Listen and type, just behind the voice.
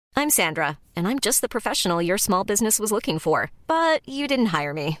I'm Sandra, and I'm just the professional your small business was looking for. But you didn't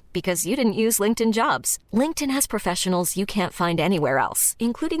hire me because you didn't use LinkedIn Jobs. LinkedIn has professionals you can't find anywhere else,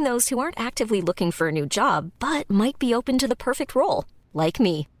 including those who aren't actively looking for a new job, but might be open to the perfect role, like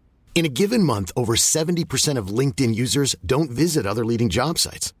me. In a given month, over 70% of LinkedIn users don't visit other leading job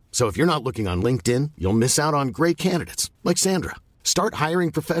sites. So if you're not looking on LinkedIn, you'll miss out on great candidates like Sandra. Start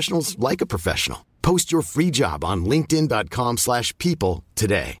hiring professionals like a professional. Post your free job on linkedin.com/people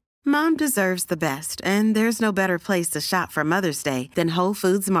today. Mom deserves the best, and there's no better place to shop for Mother's Day than Whole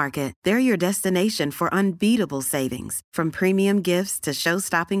Foods Market. They're your destination for unbeatable savings, from premium gifts to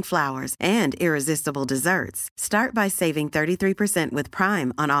show-stopping flowers and irresistible desserts. Start by saving 33% with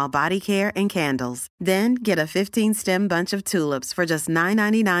Prime on all body care and candles. Then get a 15-stem bunch of tulips for just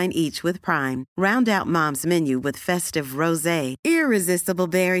 $9.99 each with Prime. Round out Mom's menu with festive rosé, irresistible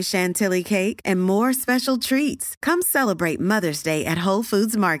berry chantilly cake, and more special treats. Come celebrate Mother's Day at Whole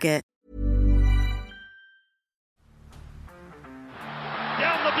Foods Market.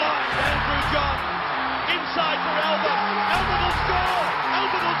 Down the blind, Andrew John. Inside for Albert. Albert will score.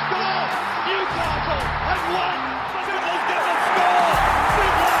 Albert will score. Newcastle have won. Fiddler's going to score.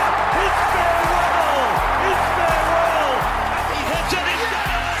 Fiddler, it's farewell. It's farewell. And he hits it. He's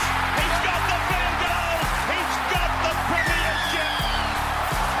got it. He's got the field goal. He's got the premiership.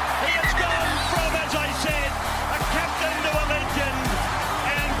 He has gone from, as I said, a captain to a legend.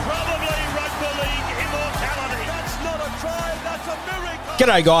 And probably rugby league immortality. That's not a try. That's a miracle.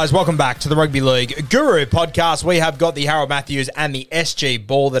 G'day guys, welcome back to the Rugby League Guru podcast. We have got the Harold Matthews and the SG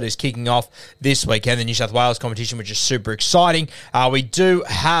Ball that is kicking off this weekend, the New South Wales competition, which is super exciting. We do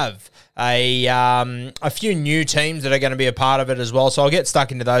have a few new teams that are going to be a part of it as well, so I'll get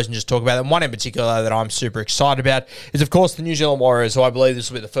stuck into those and just talk about them. One in particular that I'm super excited about is, of course, the New Zealand Warriors, who I believe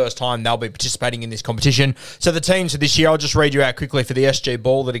this will be the first time they'll be participating in this competition. So the teams for this year, I'll just read you out quickly for the SG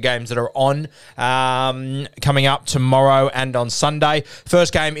Ball, that are games that are on coming up tomorrow and on Sunday.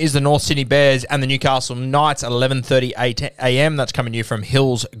 First game is the North Sydney Bears and the Newcastle Knights at 11:30 a.m. That's coming to you from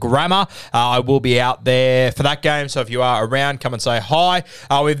Hills Grammar. I will be out there for that game, so if you are around, come and say hi.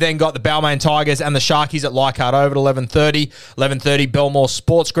 We've then got the Balmain Tigers and the Sharkies at Leichhardt Oval at 11:30 Belmore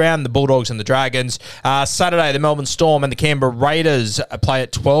Sports Ground, the Bulldogs and the Dragons. Saturday, the Melbourne Storm and the Canberra Raiders play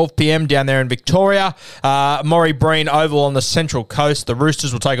at 12 p.m. down there in Victoria. Maury Breen Oval on the Central Coast, the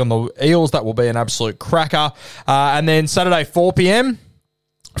Roosters will take on the Eels. That will be an absolute cracker. And then Saturday, 4 p.m,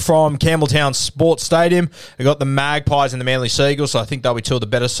 from Campbelltown Sports Stadium, we've got the Magpies and the Manly Seagulls, so I think they'll be two of the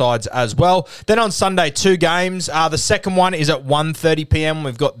better sides as well. Then on Sunday, two games. The second one is at 1:30 p.m.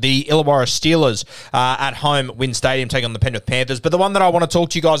 We've got the Illawarra Steelers at home at Wynn Stadium taking on the Penrith Panthers. But the one that I want to talk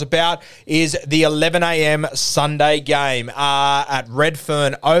to you guys about is the 11 a.m. Sunday game at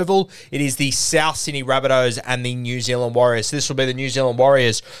Redfern Oval. It is the South Sydney Rabbitohs and the New Zealand Warriors. So this will be the New Zealand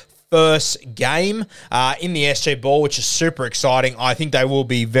Warriors' first game in the SG Ball, which is super exciting. I think they will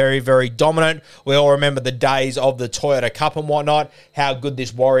be very, very dominant. We all remember the days of the Toyota Cup and whatnot, how good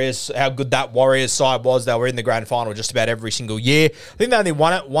that Warriors side was. They were in the grand final just about every single year. I think they only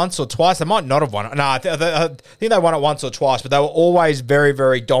won it once or twice. They might not have won it. No, I think they won it once or twice, but they were always very,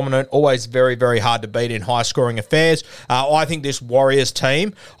 very dominant, always very, very hard to beat in high-scoring affairs. I think this Warriors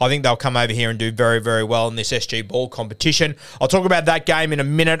team, I think they'll come over here and do very, very well in this SG Ball competition. I'll talk about that game in a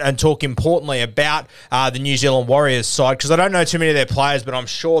minute and talk importantly about the New Zealand Warriors side, because I don't know too many of their players, but I'm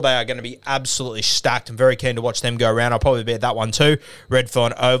sure they are going to be absolutely stacked. I'm very keen to watch them go around. I'll probably be at that one too.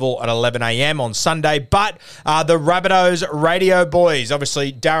 Redfern Oval at 11 a.m. on Sunday. But the Rabbitohs radio boys,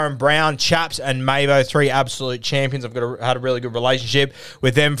 obviously Darren Brown, Chaps and Mavo, three absolute champions. I've had a really good relationship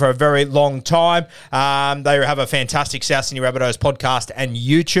with them for a very long time. They have a fantastic South Sydney Rabbitohs podcast and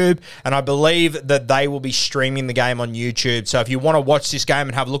YouTube, and I believe that they will be streaming the game on YouTube. So if you want to watch this game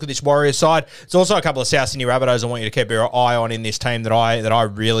and have a look at this Warriors side, there's also a couple of South Sydney Rabbitohs I want you to keep your eye on in this team that I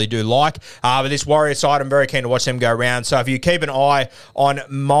really do like. But this Warriors side, I'm very keen to watch them go around. So if you keep an eye on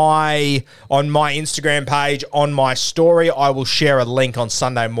my Instagram page, on my story, I will share a link on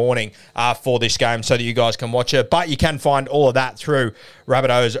Sunday morning for this game so that you guys can watch it. But you can find all of that through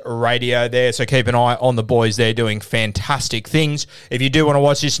Rabbitohs Radio there, so keep an eye on the boys. They're doing fantastic things. If you do want to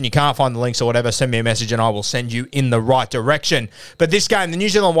watch this and you can't find the links or whatever, send me a message and I will send you in the right direction. But this game, the New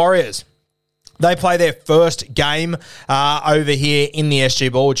Zealand Warriors, They play their first game over here in the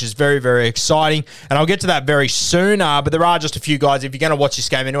SG Ball, which is very, very exciting. And I'll get to that very soon. But there are just a few guys. If you're going to watch this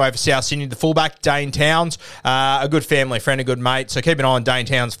game anyway for South Sydney, the fullback, Dane Towns, a good family friend, a good mate. So keep an eye on Dane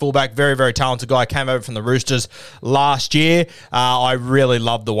Towns, fullback. Very, very talented guy. Came over from the Roosters last year. I really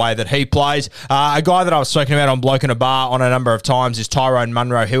love the way that he plays. A guy that I was speaking about on Bloke in a Bar on a number of times is Tyrone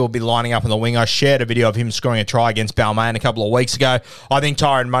Munro. He will be lining up on the wing. I shared a video of him scoring a try against Balmain a couple of weeks ago. I think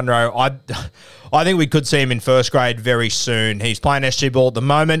Tyrone Munro, I think we could see him in first grade very soon. He's playing SG Ball at the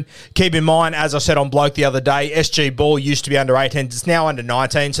moment. Keep in mind, as I said on Bloke the other day, SG Ball used to be under 18. It's now under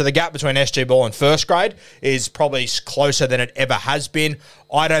 19. So the gap between SG Ball and first grade is probably closer than it ever has been.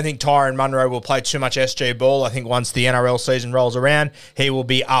 I don't think Tyrone Munro will play too much SG Ball. I think once the NRL season rolls around, he will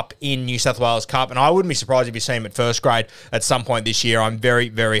be up in New South Wales Cup. And I wouldn't be surprised if you see him at first grade at some point this year. I'm very,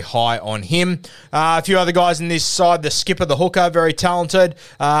 very high on him. A few other guys in this side. The skipper, the hooker, very talented.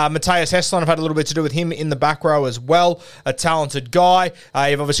 Matthias Hesslin, I've had a little bit to do with him in the back row as well. A talented guy.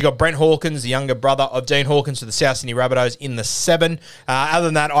 You've obviously got Brent Hawkins, the younger brother of Dean Hawkins for the South Sydney Rabbitohs in the 7. Other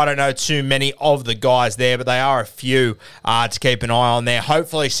than that, I don't know too many of the guys there, but they are a few to keep an eye on there.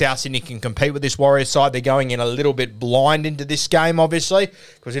 Hopefully South Sydney can compete with this Warriors side. They're going in a little bit blind into this game, obviously,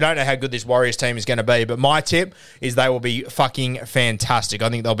 because we don't know how good this Warriors team is going to be. But my tip is they will be fucking fantastic. I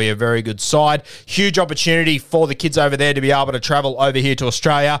think they'll be a very good side. Huge opportunity for the kids over there to be able to travel over here to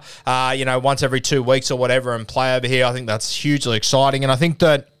Australia, once every 2 weeks or whatever and play over here. I think that's hugely exciting. And I think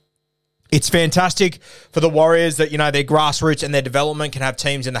that it's fantastic for the Warriors that, their grassroots and their development can have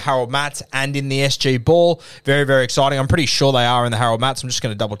teams in the Harold Matts and in the SG Ball. Very, very exciting. I'm pretty sure they are in the Harold Matts. I'm just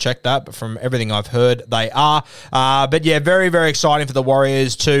going to double check that, but from everything I've heard, they are. But yeah, very, very exciting for the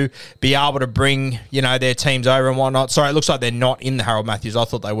Warriors to be able to bring, their teams over and whatnot. Sorry, it looks like they're not in the Harold Matthews. I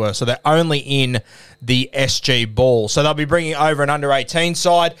thought they were. So they're only in the SG Ball. So they'll be bringing over an under-18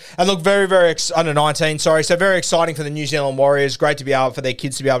 side. And look, very, very under-19, sorry. So very exciting for the New Zealand Warriors. Great to be able for their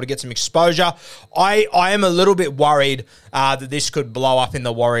kids to be able to get some exposure. I am a little bit worried that this could blow up in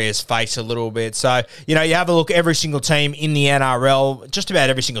the Warriors' face a little bit. So, you have a look, every single team in the NRL, just about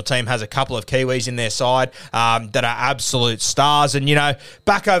every single team has a couple of Kiwis in their side that are absolute stars. And,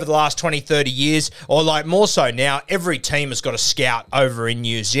 back over the last 20, 30 years, or like more so now, every team has got a scout over in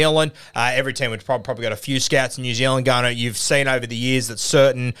New Zealand. Every team would probably got a few scouts in New Zealand going on. You've seen over the years that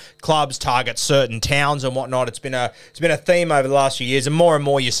certain clubs target certain towns and whatnot. It's been a theme over the last few years, and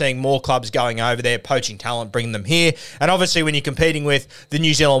more you're seeing more clubs going over there, poaching talent, bringing them here. And obviously when you're competing with the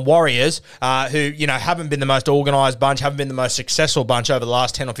New Zealand Warriors, who, haven't been the most organised bunch, haven't been the most successful bunch over the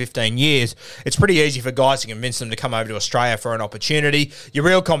last 10 or 15 years, it's pretty easy for guys to convince them to come over to Australia for an opportunity. Your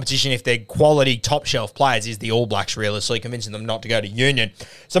real competition, if they're quality top shelf players, is the All Blacks, realistically, convincing them not to go to Union.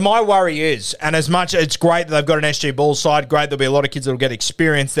 So my worry is, and as much it's great that they've got an SG Ball side, great, there'll be a lot of kids that will get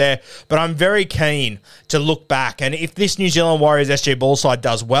experience there, but I'm very keen to look back, and if this New Zealand Warriors SG Ball side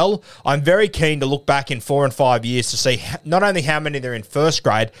does well, I'm very keen to look back in 4 and 5 years to see not only how many they're in first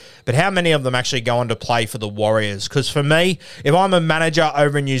grade, but how many of them actually go on to play for the Warriors. Because for me, if I'm a manager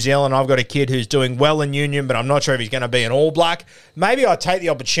over in New Zealand, I've got a kid who's doing well in Union, but I'm not sure if he's going to be an All Black, maybe I take the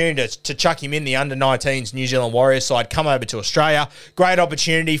opportunity to chuck him in the under-19s New Zealand Warriors side, come over to Australia. Great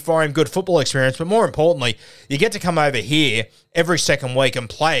opportunity for him, good football experience, but more importantly, you get to come over here every second week and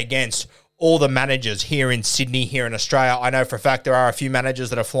play against all the managers here in Sydney, here in Australia. I know for a fact there are a few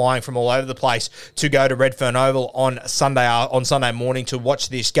managers that are flying from all over the place to go to Redfern Oval on Sunday morning to watch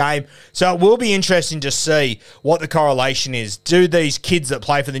this game. So it will be interesting to see what the correlation is. Do these kids that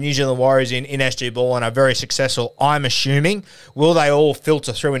play for the New Zealand Warriors in SG Ball and are very successful, I'm assuming, will they all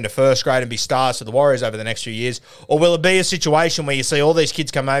filter through into first grade and be stars for the Warriors over the next few years? Or will it be a situation where you see all these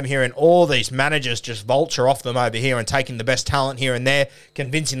kids come over here and all these managers just vulture off them over here and taking the best talent here and there,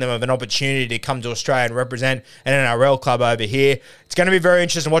 convincing them of an opportunity to come to Australia and represent an NRL club over here? It's going to be very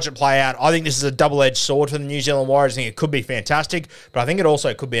interesting to watch it play out. I think this is a double-edged sword for the New Zealand Warriors. I think it could be fantastic, but I think it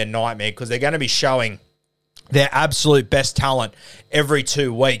also could be a nightmare because they're going to be showing their absolute best talent every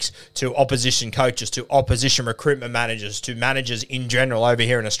 2 weeks to opposition coaches, to opposition recruitment managers, to managers in general over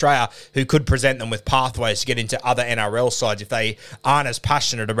here in Australia who could present them with pathways to get into other NRL sides if they aren't as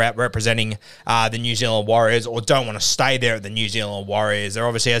passionate about representing the New Zealand Warriors or don't want to stay there at the New Zealand Warriors. There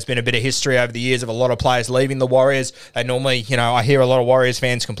obviously has been a bit of history over the years of a lot of players leaving the Warriors. They normally, I hear a lot of Warriors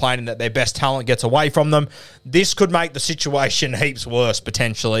fans complaining that their best talent gets away from them. This could make the situation heaps worse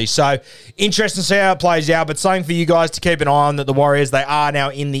potentially. So interesting to see how it plays out. but something for you guys to keep an eye on, that the Warriors, they are now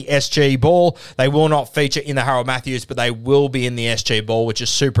in the SG Ball. They will not feature in the Harold Matthews, but they will be in the SG Ball, which is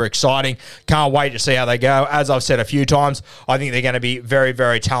super exciting. Can't wait to see how they go. As I've said a few times, I think they're going to be very,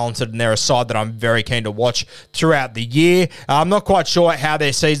 very talented, and they're a side that I'm very keen to watch throughout the year. I'm not quite sure how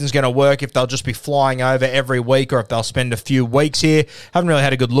their season's going to work, if they'll just be flying over every week or if they'll spend a few weeks here. Haven't really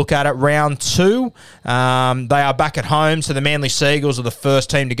had a good look at it. Round 2, they are back at home, so the Manly Seagulls are the first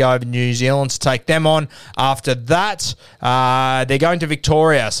team to go over to New Zealand to take them on. After that, they're going to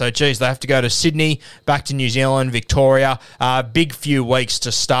Victoria. So, geez, they have to go to Sydney, back to New Zealand, Victoria. Big few weeks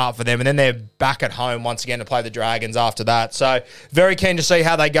to start for them. And then they're back at home once again to play the Dragons after that. So, very keen to see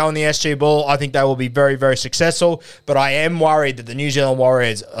how they go in the SG Ball. I think they will be very, very successful. But I am worried that the New Zealand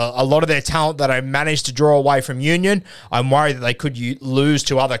Warriors, a lot of their talent that I managed to draw away from Union, I'm worried that they could lose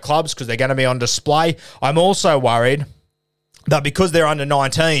to other clubs because they're going to be on display. I'm also worried that because they're under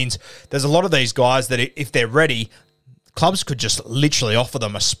 19s, there's a lot of these guys that if they're ready, clubs could just literally offer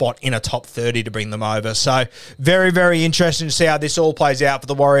them a spot in a top 30 to bring them over. So very, very interesting to see how this all plays out for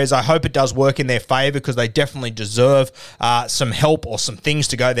the Warriors. I hope it does work in their favour because they definitely deserve some help or some things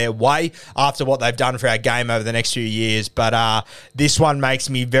to go their way after what they've done for our game over the next few years. But this one makes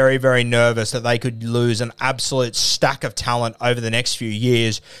me very, very nervous that they could lose an absolute stack of talent over the next few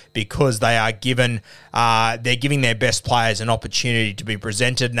years because they are giving their best players an opportunity to be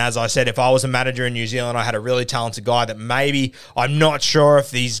presented. And as I said, if I was a manager in New Zealand, I had a really talented guy that maybe, I'm not sure if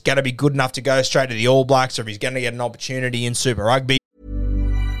he's going to be good enough to go straight to the All Blacks or if he's going to get an opportunity in Super Rugby.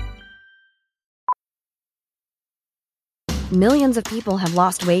 Millions of people have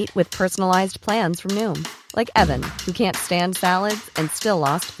lost weight with personalized plans from Noom. Like Evan, who can't stand salads and still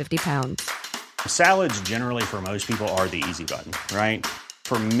lost 50 pounds. Salads generally for most people are the easy button, right?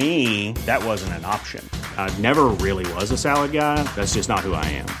 For me, that wasn't an option. I never really was a salad guy. That's just not who I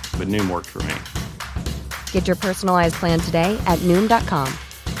am. But Noom worked for me. Get your personalized plan today at Noom.com.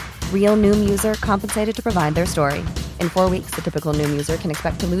 Real Noom user compensated to provide their story. In 4 weeks, the typical Noom user can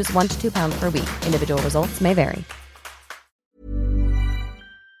expect to lose 1 to 2 pounds per week. Individual results may vary.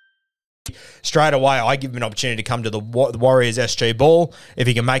 Straight away, I give him an opportunity to come to the Warriors SG Ball. If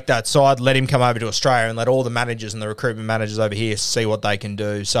he can make that side, let him come over to Australia and let all the managers and the recruitment managers over here see what they can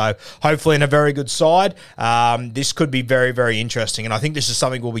do. So hopefully in a very good side, this could be very, very interesting. And I think this is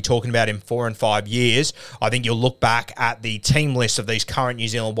something we'll be talking about in 4 and 5 years. I think you'll look back at the team list of these current New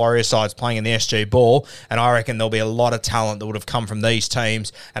Zealand Warriors sides playing in the SG Ball, and I reckon there'll be a lot of talent that would have come from these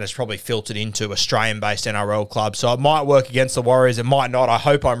teams and it's probably filtered into Australian-based NRL clubs. So it might work against the Warriors. It might not. I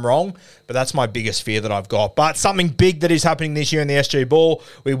hope I'm wrong, but that's my biggest fear that I've got. But something big that is happening this year in the SG Ball,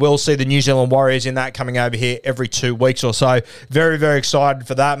 we will see the New Zealand Warriors in that coming over here every 2 weeks or so. Very, very excited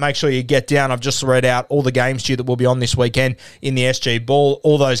for that. Make sure you get down. I've just read out all the games to you that will be on this weekend in the SG Ball.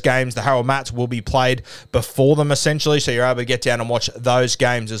 All those games, the Harold Mats will be played before them essentially, so you're able to get down and watch those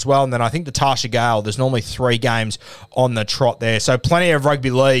games as well. And then I think the Tarsha Gale, there's normally 3 games on the trot there. So plenty of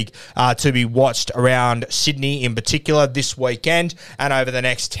rugby league to be watched around Sydney in particular this weekend and over the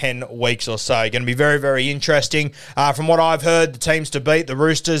next 10 weeks or so. Going to be very, very interesting. From what I've heard, the teams to beat, the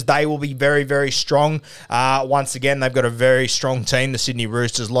Roosters, they will be very, very strong. Once again, they've got a very strong team, the Sydney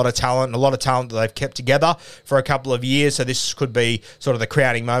Roosters, a lot of talent, and a lot of talent that they've kept together for a couple of years. So this could be sort of the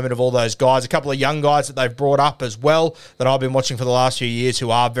crowning moment of all those guys. A couple of young guys that they've brought up as well that I've been watching for the last few years who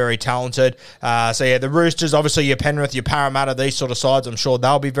are very talented. So yeah, the Roosters, obviously your Penrith, your Parramatta, these sort of sides, I'm sure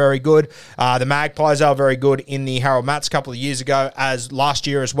they'll be very good. The Magpies are very good in the Harold Mats a couple of years ago, as last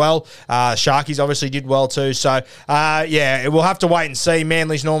year as well. Sharkies obviously did well too. So, yeah, we'll have to wait and see.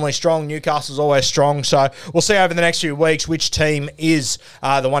 Manly's normally strong. Newcastle's always strong. So we'll see over the next few weeks which team is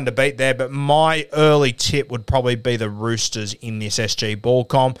the one to beat there. But my early tip would probably be the Roosters in this SG Ball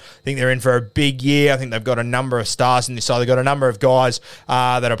comp. I think they're in for a big year. I think they've got a number of stars in this side. They've got a number of guys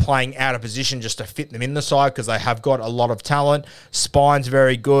that are playing out of position just to fit them in the side because they have got a lot of talent. Spine's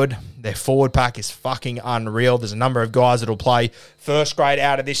very good. Their forward pack is fucking unreal. There's a number of guys that will play first grade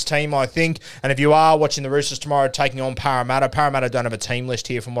out of this team, I think. And if you are watching the Roosters tomorrow taking on Parramatta don't have a team list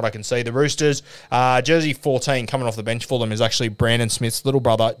here from what I can see. The Roosters, jersey 14 coming off the bench for them is actually Brandon Smith's little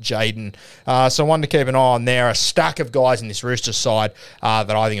brother, Jaden. So one to keep an eye on there. A stack of guys in this Roosters side that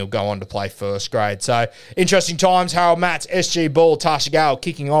I think will go on to play first grade. So interesting times. Harold Mats, SG Ball, Tarsha Gale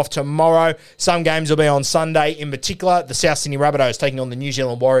kicking off tomorrow. Some games will be on Sunday. In particular, the South Sydney Rabbitohs taking on the New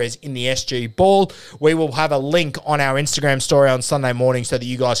Zealand Warriors in the SG Ball. We will have a link on our Instagram story on Sunday morning so that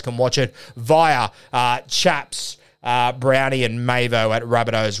you guys can watch it via Chaps Brownie and Mavo at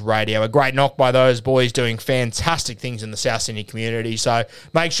Rabbitohs Radio. A great knock by those boys doing fantastic things in the South Sydney community. So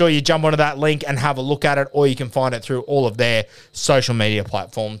make sure you jump onto that link and have a look at it, or you can find it through all of their social media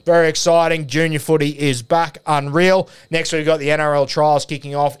platforms. Very exciting. Junior footy is back. Unreal. Next we've got the NRL trials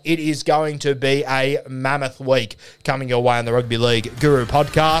kicking off. It is going to be a mammoth week coming your way on the Rugby League Guru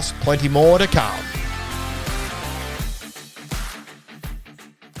podcast. Plenty more to come.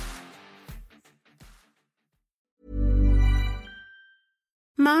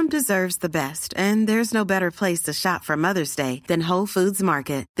 Mom deserves the best, and there's no better place to shop for Mother's Day than Whole Foods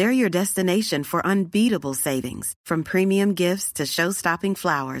Market. They're your destination for unbeatable savings, from premium gifts to show-stopping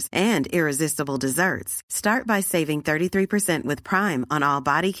flowers and irresistible desserts. Start by saving 33% with Prime on all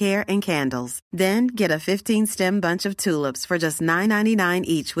body care and candles. Then get a 15-stem bunch of tulips for just $9.99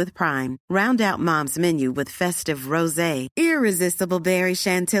 each with Prime. Round out Mom's menu with festive rosé, irresistible berry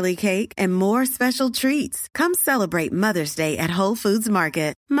chantilly cake, and more special treats. Come celebrate Mother's Day at Whole Foods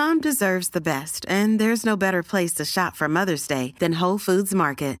Market. Mom deserves the best, and there's no better place to shop for Mother's Day than Whole Foods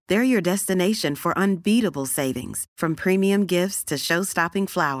Market. They're your destination for unbeatable savings, from premium gifts to show-stopping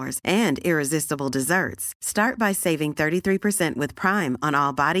flowers and irresistible desserts. Start by saving 33% with Prime on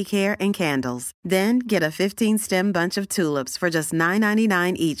all body care and candles. Then get a 15-stem bunch of tulips for just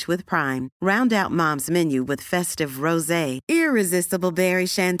 $9.99 each with Prime. Round out Mom's menu with festive rosé, irresistible berry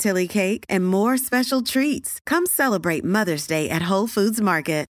chantilly cake, and more special treats. Come celebrate Mother's Day at Whole Foods Market.